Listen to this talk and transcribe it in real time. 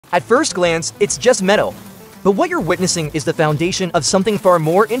At first glance, it's just metal. But what you're witnessing is the foundation of something far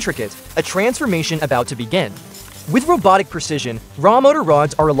more intricate, a transformation about to begin. With robotic precision, raw motor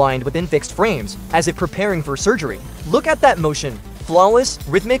rods are aligned within fixed frames, as if preparing for surgery. Look at that motion. Flawless,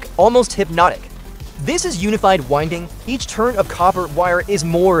 rhythmic, almost hypnotic. This is unified winding. Each turn of copper wire is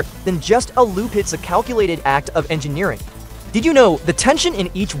more than just a loop, it's a calculated act of engineering. Did you know the tension in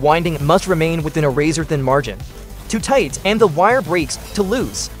each winding must remain within a razor-thin margin? Too tight, and the wire breaks; too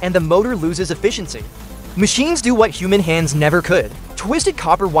loose, and the motor loses efficiency. Machines do what human hands never could. Twisted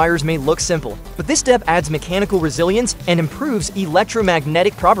copper wires may look simple, but this step adds mechanical resilience and improves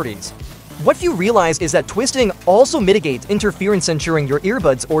electromagnetic properties. What few realize is that twisting also mitigates interference, ensuring your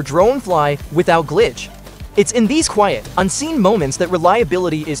earbuds or drone fly without glitch. It's in these quiet, unseen moments that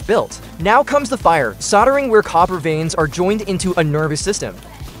reliability is built. Now comes the fire, soldering where copper veins are joined into a nervous system.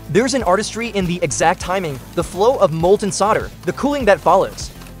 There's an artistry in the exact timing, the flow of molten solder, the cooling that follows.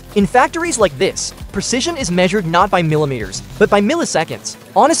 In factories like this, precision is measured not by millimeters, but by milliseconds.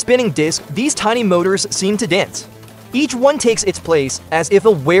 On a spinning disc, these tiny motors seem to dance. Each one takes its place, as if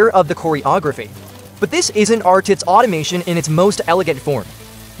aware of the choreography. But this isn't art, it's automation in its most elegant form.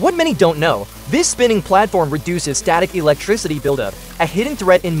 What many don't know, this spinning platform reduces static electricity buildup, a hidden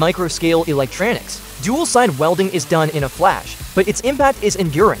threat in micro-scale electronics. Dual-side welding is done in a flash, but its impact is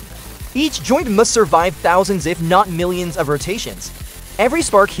enduring. Each joint must survive thousands if not millions of rotations. Every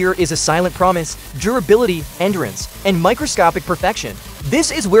spark here is a silent promise, durability, endurance, and microscopic perfection.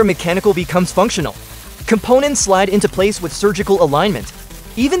 This is where mechanical becomes functional. Components slide into place with surgical alignment.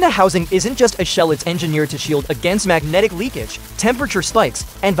 Even the housing isn't just a shell, it's engineered to shield against magnetic leakage, temperature spikes,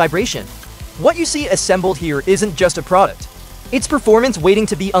 and vibration. What you see assembled here isn't just a product. It's performance waiting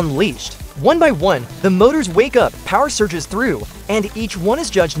to be unleashed. One by one, the motors wake up, power surges through, and each one is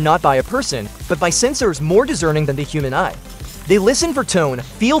judged not by a person, but by sensors more discerning than the human eye. They listen for tone,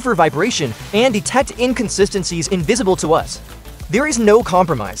 feel for vibration, and detect inconsistencies invisible to us. There is no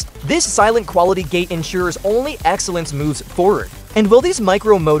compromise. This silent quality gate ensures only excellence moves forward. And while these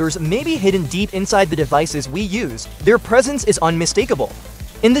micro motors may be hidden deep inside the devices we use, their presence is unmistakable.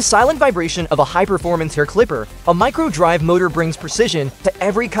 In the silent vibration of a high-performance hair clipper, a micro drive motor brings precision to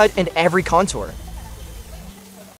every cut and every contour.